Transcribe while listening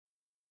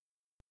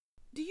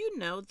Do you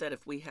know that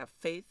if we have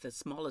faith as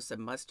small as a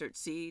mustard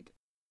seed,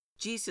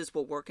 Jesus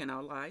will work in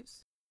our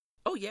lives?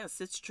 Oh,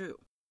 yes, it's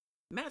true.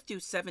 Matthew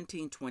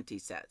 17:20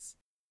 says,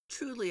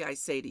 "Truly I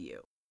say to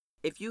you,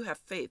 if you have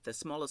faith as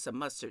small as a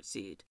mustard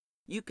seed,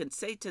 you can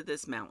say to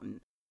this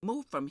mountain,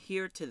 'Move from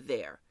here to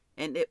there,'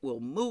 and it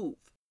will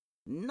move.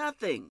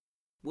 Nothing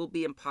will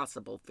be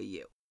impossible for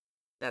you."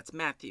 That's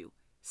Matthew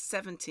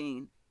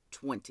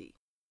 17:20.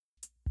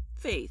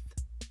 Faith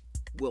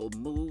will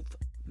move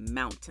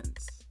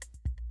mountains.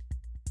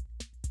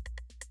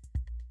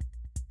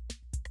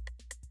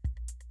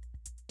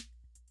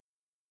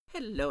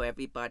 Hello,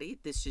 everybody.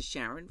 This is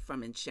Sharon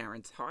from In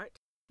Sharon's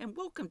Heart, and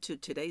welcome to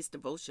today's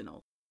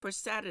devotional for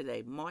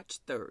Saturday, March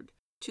 3rd,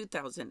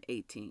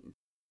 2018,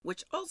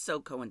 which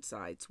also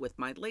coincides with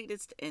my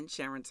latest In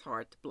Sharon's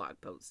Heart blog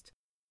post.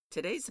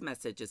 Today's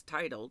message is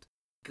titled,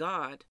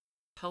 "God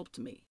Helped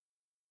Me."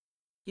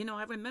 You know,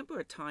 I remember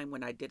a time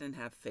when I didn't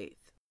have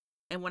faith,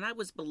 and when I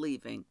was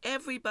believing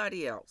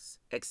everybody else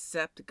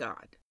except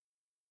God.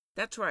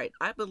 That's right,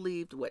 I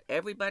believed what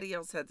everybody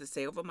else had to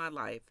say over my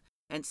life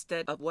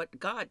instead of what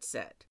God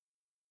said.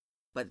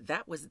 But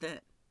that was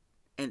then,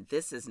 and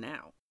this is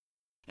now.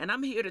 And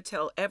I'm here to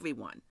tell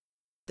everyone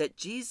that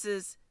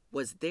Jesus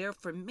was there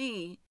for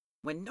me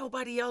when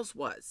nobody else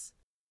was,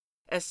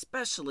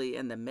 especially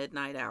in the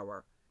midnight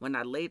hour when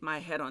I laid my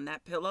head on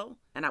that pillow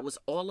and I was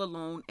all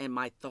alone in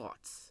my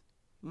thoughts.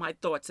 My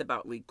thoughts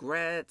about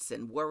regrets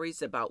and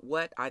worries about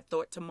what I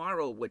thought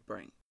tomorrow would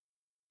bring.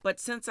 But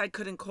since I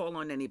couldn't call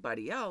on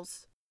anybody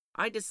else,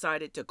 I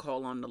decided to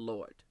call on the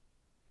Lord.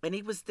 And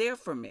He was there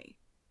for me.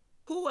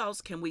 Who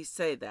else can we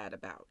say that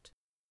about?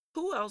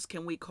 Who else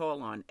can we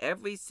call on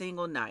every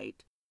single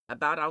night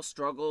about our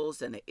struggles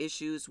and the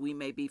issues we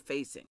may be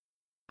facing?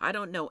 I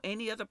don't know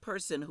any other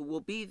person who will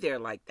be there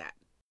like that.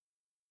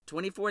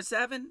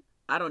 24/7?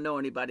 I don't know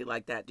anybody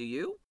like that, do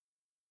you?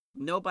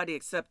 Nobody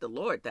except the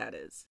Lord, that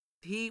is.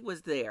 He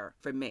was there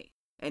for me,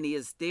 and He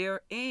is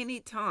there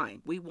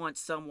anytime we want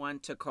someone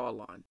to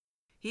call on.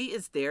 He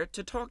is there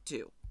to talk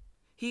to.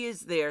 He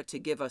is there to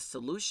give us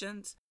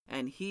solutions,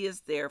 and He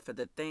is there for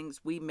the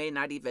things we may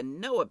not even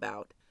know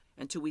about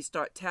until we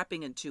start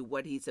tapping into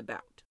what He's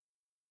about.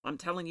 I'm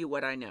telling you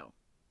what I know.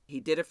 He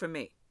did it for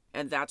me,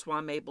 and that's why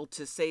I'm able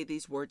to say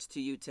these words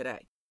to you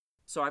today.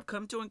 So I've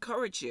come to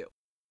encourage you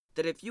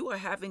that if you are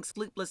having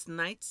sleepless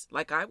nights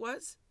like I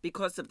was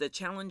because of the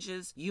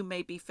challenges you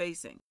may be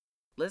facing,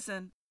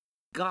 listen,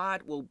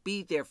 God will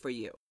be there for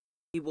you.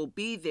 He will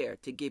be there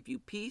to give you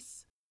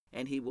peace,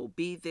 and He will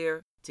be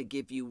there to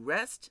give you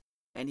rest,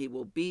 and He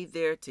will be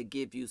there to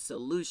give you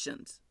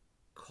solutions.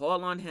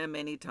 Call on Him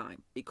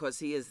anytime because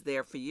He is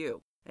there for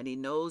you, and He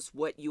knows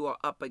what you are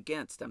up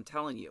against, I'm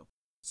telling you.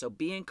 So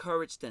be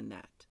encouraged in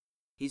that.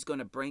 He's going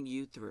to bring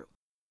you through.